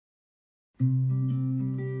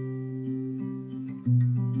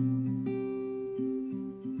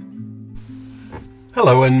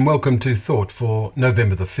Hello and welcome to Thought for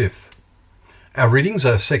November the 5th. Our readings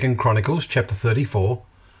are 2 Chronicles chapter 34,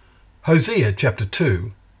 Hosea chapter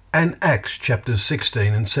 2 and Acts chapters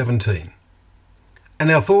 16 and 17. And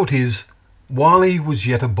our thought is, while he was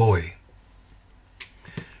yet a boy.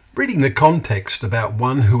 Reading the context about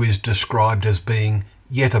one who is described as being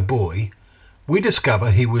yet a boy, we discover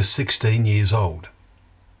he was 16 years old.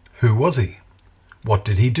 Who was he? What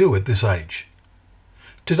did he do at this age?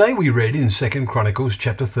 Today we read in 2 Chronicles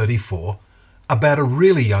chapter 34 about a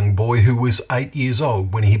really young boy who was 8 years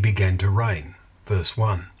old when he began to reign. Verse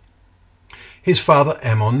 1. His father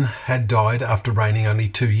Ammon had died after reigning only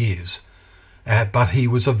 2 years, but he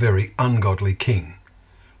was a very ungodly king,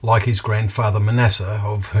 like his grandfather Manasseh,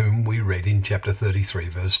 of whom we read in chapter 33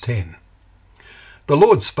 verse 10. The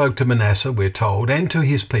Lord spoke to Manasseh, we're told, and to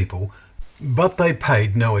his people, but they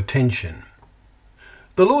paid no attention.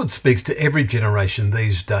 The Lord speaks to every generation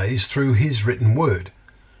these days through his written word,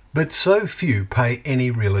 but so few pay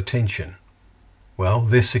any real attention. Well,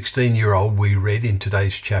 this 16-year-old we read in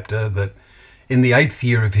today's chapter that in the 8th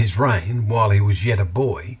year of his reign, while he was yet a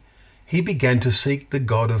boy, he began to seek the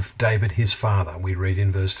God of David his father, we read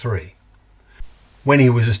in verse 3. When he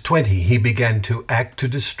was 20, he began to act to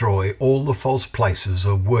destroy all the false places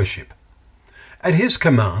of worship. At his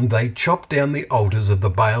command, they chopped down the altars of the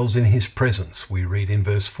Baals in his presence, we read in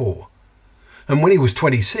verse 4. And when he was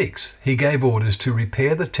 26, he gave orders to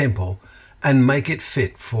repair the temple and make it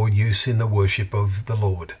fit for use in the worship of the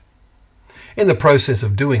Lord. In the process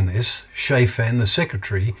of doing this, Shaphan the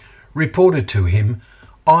secretary reported to him,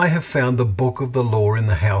 "I have found the book of the law in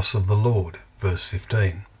the house of the Lord," verse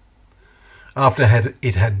 15. After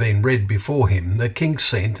it had been read before him, the king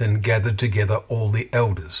sent and gathered together all the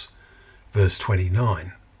elders, verse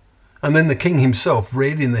 29. And then the king himself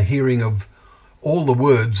read in the hearing of all the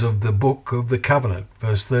words of the book of the covenant,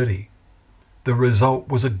 verse 30. The result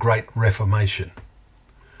was a great reformation.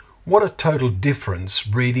 What a total difference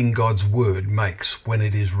reading God's word makes when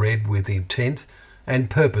it is read with intent and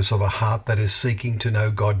purpose of a heart that is seeking to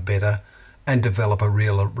know God better and develop a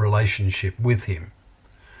real relationship with him.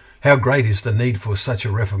 How great is the need for such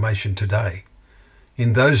a reformation today.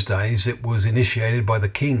 In those days it was initiated by the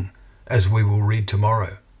king, as we will read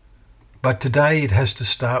tomorrow. But today it has to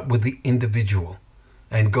start with the individual,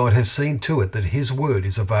 and God has seen to it that his word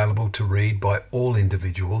is available to read by all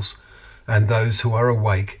individuals and those who are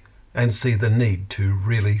awake and see the need to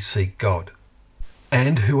really seek God,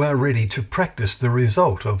 and who are ready to practice the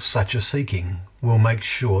result of such a seeking will make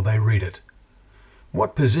sure they read it.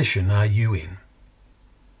 What position are you in?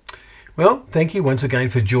 Well, thank you once again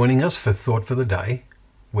for joining us for Thought for the Day,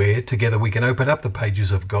 where together we can open up the pages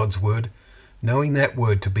of God's word, knowing that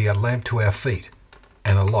word to be a lamp to our feet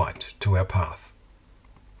and a light to our path.